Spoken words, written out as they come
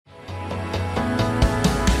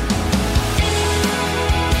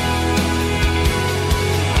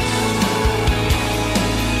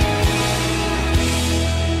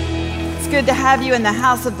good to have you in the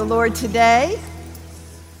house of the Lord today.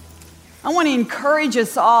 I want to encourage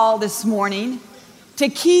us all this morning to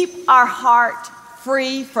keep our heart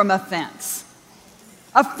free from offense.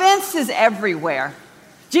 Offense is everywhere.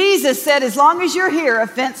 Jesus said, as long as you're here,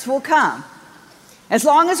 offense will come. As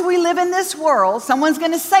long as we live in this world, someone's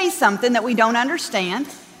going to say something that we don't understand,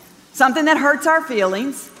 something that hurts our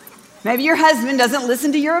feelings. Maybe your husband doesn't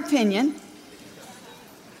listen to your opinion.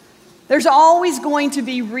 There's always going to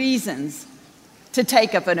be reasons to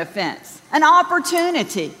take up an offense, an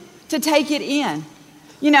opportunity to take it in.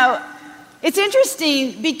 You know, it's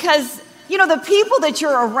interesting because, the people that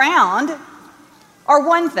you're around are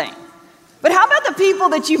one thing. But how about the people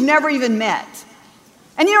that you've never even met?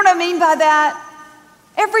 And you know what I mean by that?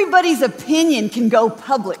 Everybody's opinion can go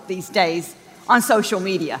public these days on social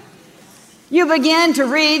media. You begin to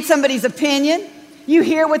read somebody's opinion. You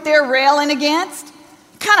hear what they're railing against.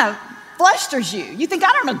 It kind of flusters you. You think,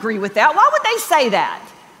 I don't agree with that. Why would they say that?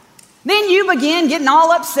 Then you begin getting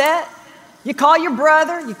all upset. You call your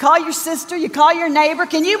brother, you call your sister, you call your neighbor.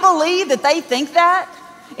 Can you believe that they think that?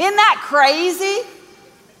 Isn't that crazy?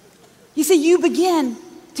 You see, you begin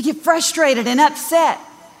to get frustrated and upset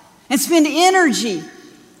and spend energy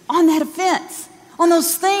on that offense, on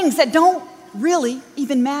those things that don't really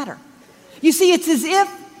even matter. You see, it's as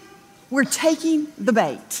if we're taking the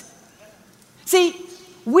bait. See,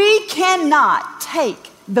 we cannot take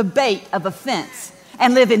the bait of offense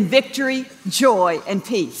and live in victory, joy, and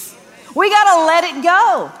peace. We got to let it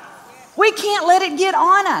go. We can't let it get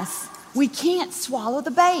on us. We can't swallow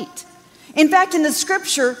the bait. In fact, in the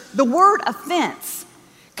scripture, the word offense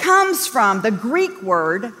comes from the Greek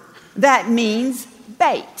word that means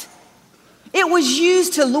bait. It was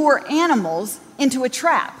used to lure animals into a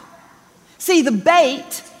trap. See, the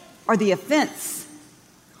bait, or the offense,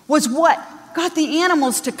 was what got the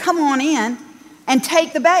animals to come on in and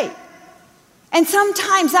take the bait. And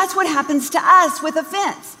sometimes that's what happens to us with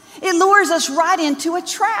offense. It lures us right into a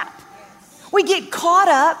trap. We get caught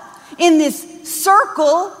up in this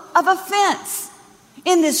circle of offense,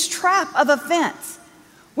 in this trap of offense.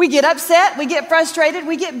 We get upset, we get frustrated,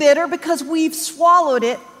 we get bitter because we've swallowed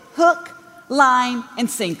it hook, line, and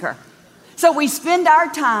sinker. So we spend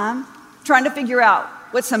our time trying to figure out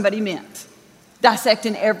what somebody meant,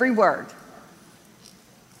 dissecting every word.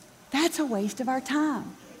 That's a waste of our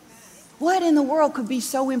time. What in the world could be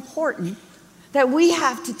so important that we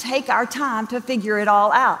have to take our time to figure it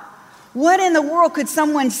all out? What in the world could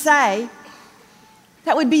someone say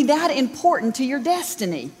that would be that important to your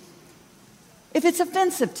destiny if it's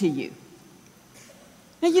offensive to you?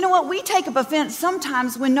 Now, you know what? We take up offense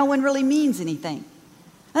sometimes when no one really means anything.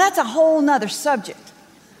 And that's a whole nother subject.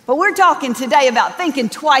 But we're talking today about thinking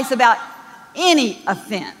twice about any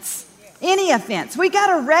offense. Any offense. We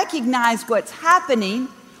got to recognize what's happening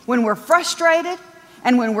when we're frustrated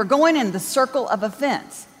and when we're going in the circle of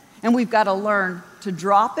offense. And we've got to learn to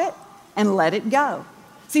drop it and let it go.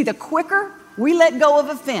 See, the quicker we let go of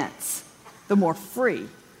offense, the more free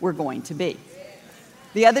we're going to be.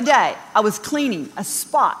 The other day, I was cleaning a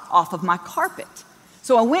spot off of my carpet.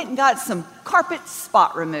 So I went and got some carpet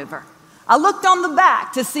spot remover. I looked on the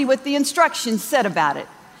back to see what the instructions said about it.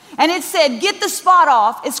 And it said, get the spot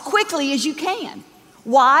off as quickly as you can.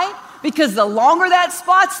 Why? Because the longer that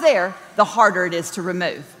spot's there, the harder it is to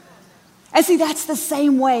remove. And see, that's the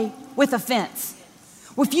same way with offense.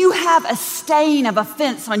 If you have a stain of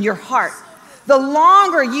offense on your heart, the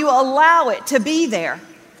longer you allow it to be there,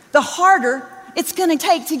 the harder it's going to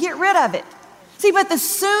take to get rid of it. See, but the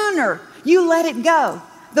sooner you let it go,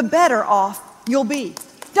 the better off you'll be.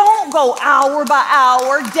 Don't go hour by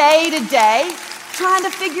hour, day to day, trying to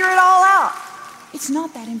figure it all out. It's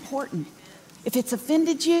not that important. If it's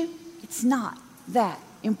offended you, it's not that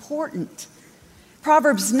important.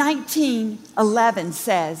 Proverbs 19:11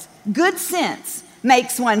 says, good sense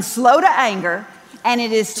makes one slow to anger, and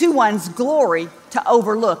it is to one's glory to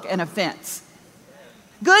overlook an offense.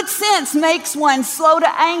 Good sense makes one slow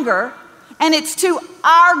to anger, and it's to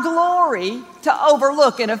our glory to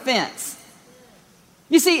overlook an offense.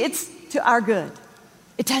 You see, it's to our good.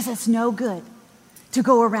 It does us no good to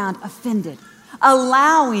go around offended,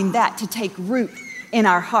 allowing that to take root in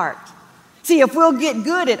our heart. See, if we'll get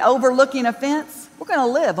good at overlooking offense, we're going to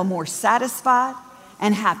live a more satisfied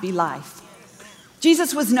and happy life.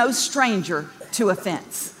 Jesus was no stranger to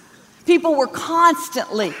offense. People were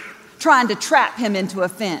constantly trying to trap him into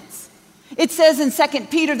offense. It says in 2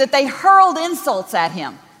 Peter that they hurled insults at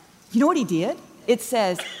him. You know what he did? It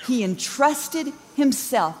says he entrusted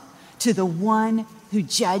himself to the one who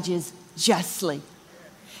judges justly.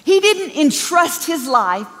 He didn't entrust his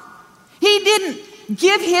life. He didn't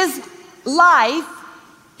give his life,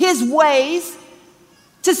 his ways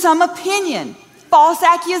to some opinion, false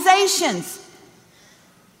accusations.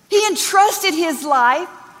 He entrusted his life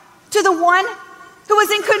to the one who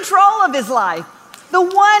was in control of his life, the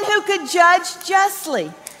one who could judge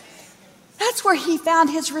justly. That's where he found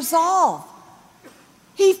his resolve.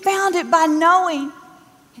 He found it by knowing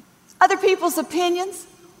other people's opinions,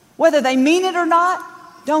 whether they mean it or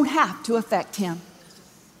not, don't have to affect him.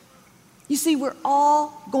 You see, we're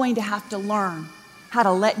all going to have to learn how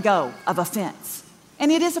to let go of offense.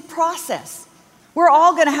 And it is a process. We're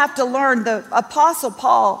all going to have to learn. The Apostle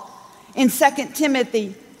Paul in 2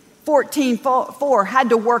 Timothy 14:4 had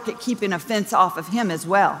to work at keeping offense off of him as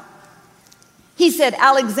well. He said,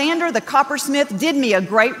 Alexander the coppersmith did me a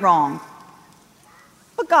great wrong,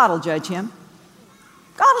 but God will judge him.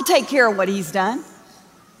 God will take care of what he's done.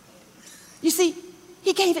 You see,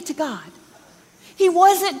 he gave it to God. He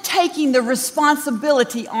wasn't taking the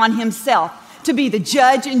responsibility on himself to be the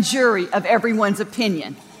judge and jury of everyone's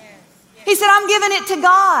opinion. He said, I'm giving it to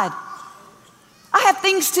God. I have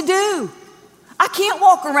things to do. I can't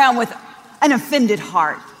walk around with an offended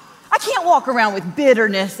heart. I can't walk around with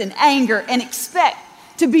bitterness and anger and expect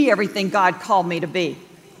to be everything God called me to be.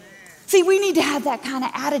 See, we need to have that kind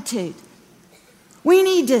of attitude. We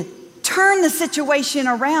need to turn the situation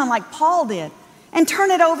around like Paul did and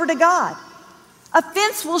turn it over to God.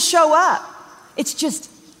 Offense will show up. It's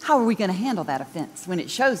just, how are we going to handle that offense when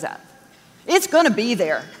it shows up? It's going to be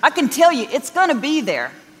there. I can tell you, it's going to be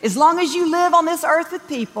there. As long as you live on this earth with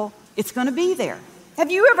people, it's going to be there.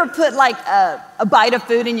 Have you ever put like a bite of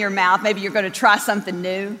food in your mouth? Maybe you're going to try something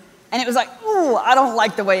new, and it was like, ooh, I don't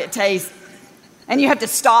like the way it tastes. And you have to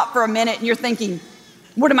stop for a minute, and you're thinking,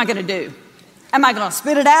 what am I going to do? Am I going to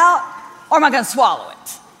spit it out, or am I going to swallow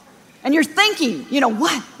it? And you're thinking,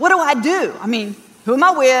 what do I do? I mean, who am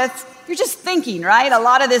I with? You're just thinking, right? A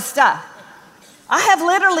lot of this stuff. I have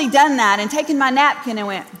literally done that and taken my napkin and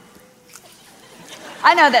went,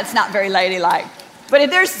 I know that's not very ladylike, but if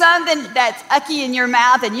there's something that's ucky in your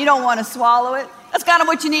mouth and you don't want to swallow it, that's kind of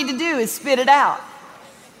what you need to do is spit it out.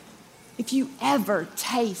 If you ever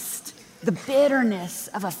taste the bitterness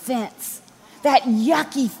of offense, that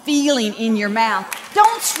yucky feeling in your mouth,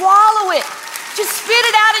 don't swallow it. Just spit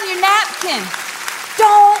it out in your napkin.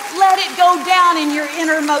 Don't let it go down in your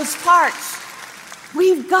innermost parts.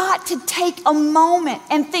 We've got to take a moment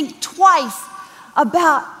and think twice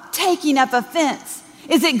about taking up offense.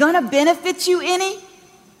 Is it going to benefit you any?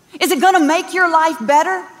 Is it going to make your life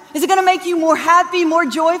better? Is it going to make you more happy, more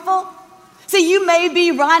joyful? See, you may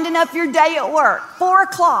be winding up your day at work, 4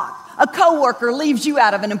 o'clock. A coworker leaves you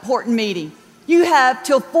out of an important meeting. You have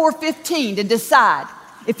till 4:15 to decide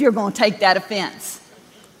if you're going to take that offense.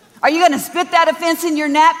 Are you going to spit that offense in your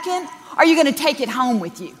napkin? Or are you going to take it home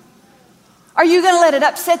with you? Are you going to let it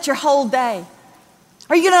upset your whole day?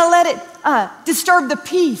 Are you going to let it disturb the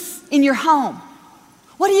peace in your home?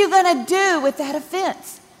 What are you going to do with that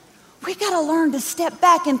offense? We got to learn to step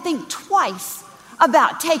back and think twice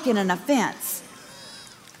about taking an offense.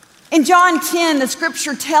 In John 10, the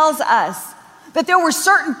scripture tells us that there were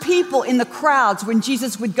certain people in the crowds when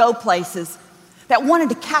Jesus would go places that wanted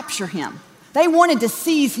to capture him. They wanted to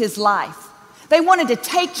seize his life. They wanted to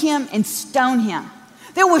take him and stone him.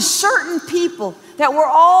 There were certain people that were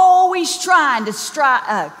always trying to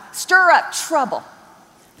stir up trouble.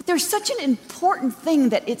 But there's such an important thing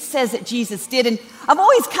that it says that Jesus did. And I've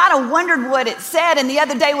always kind of wondered what it said. And the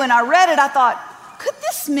other day when I read it, I thought, could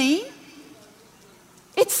this mean?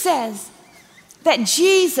 It says that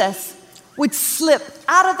Jesus would slip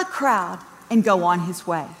out of the crowd and go on his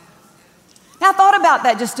way. Now, I thought about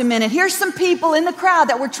that just a minute. Here's some people in the crowd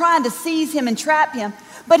that were trying to seize him and trap him,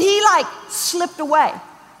 but he slipped away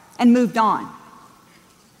and moved on.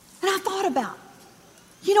 And I thought about,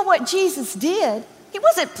 what Jesus did? He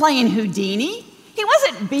wasn't playing Houdini. He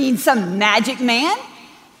wasn't being some magic man.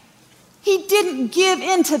 He didn't give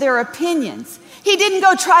in to their opinions. He didn't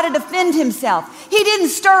go try to defend himself. He didn't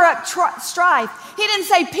stir up strife. He didn't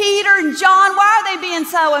say, Peter and John, why are they being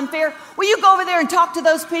so unfair? Will you go over there and talk to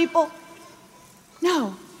those people?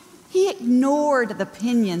 No, he ignored the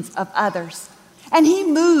opinions of others, and he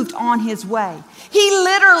moved on his way. He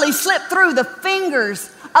literally slipped through the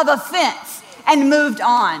fingers of offense and moved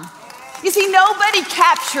on. You see, nobody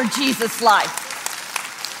captured Jesus'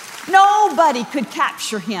 life. Nobody could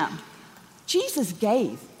capture him. Jesus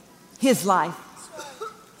gave his life.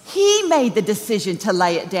 He made the decision to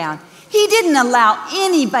lay it down. He didn't allow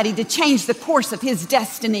anybody to change the course of his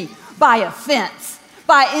destiny by offense,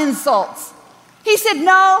 by insults. He said,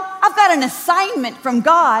 no, I've got an assignment from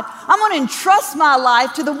God. I'm going to entrust my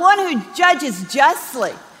life to the one who judges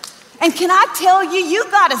justly. And can I tell you, you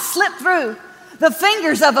got to slip through the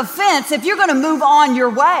fingers of offense if you're going to move on your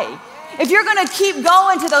way. If you're going to keep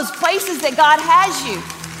going to those places that God has you.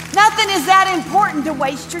 Nothing is that important to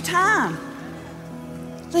waste your time.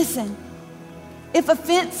 Listen, if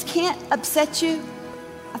offense can't upset you,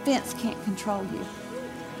 offense can't control you.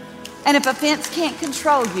 And if offense can't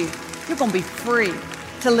control you, you're going to be free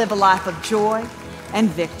to live a life of joy and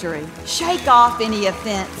victory. Shake off any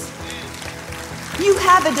offense. You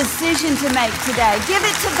have a decision to make today. Give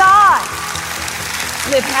it to God.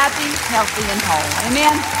 Live happy, healthy, and whole.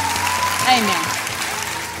 Amen? Amen.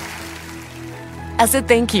 As a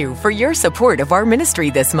thank you for your support of our ministry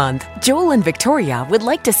this month, Joel and Victoria would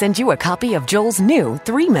like to send you a copy of Joel's new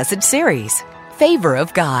 3-message series, Favor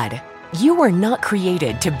of God. You were not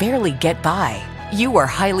created to barely get by. You are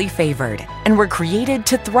highly favored and were created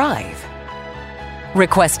to thrive.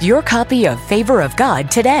 Request your copy of Favor of God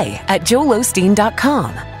today at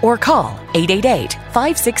joelosteen.com or call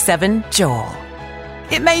 888-567-JOEL.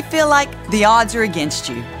 It may feel like the odds are against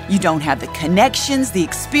you. You don't have the connections, the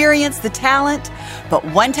experience, the talent, but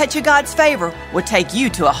one touch of God's favor will take you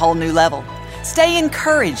to a whole new level. Stay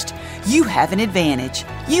encouraged. You have an advantage.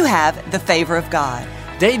 You have the favor of God.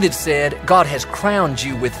 David said, God has crowned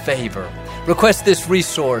you with favor. Request this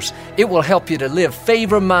resource. It will help you to live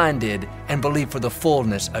favor-minded and believe for the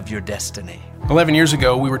fullness of your destiny. 11 years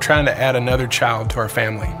ago, we were trying to add another child to our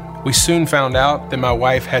family. We soon found out that my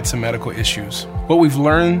wife had some medical issues. What we've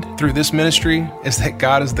learned through this ministry is that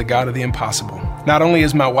God is the God of the impossible. Not only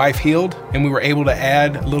is my wife healed, and we were able to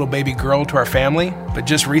add a little baby girl to our family, but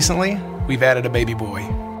just recently, we've added a baby boy.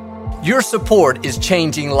 Your support is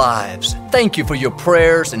changing lives. Thank you for your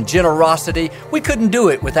prayers and generosity. We couldn't do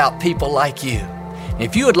it without people like you.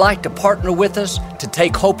 If you would like to partner with us to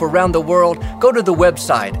take hope around the world, go to the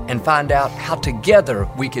website and find out how together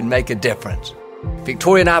we can make a difference.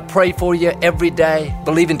 Victoria and I pray for you every day,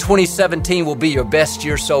 believing 2017 will be your best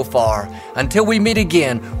year so far. Until we meet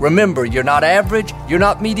again, remember, you're not average, you're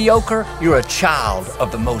not mediocre, you're a child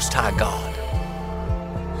of the Most High God.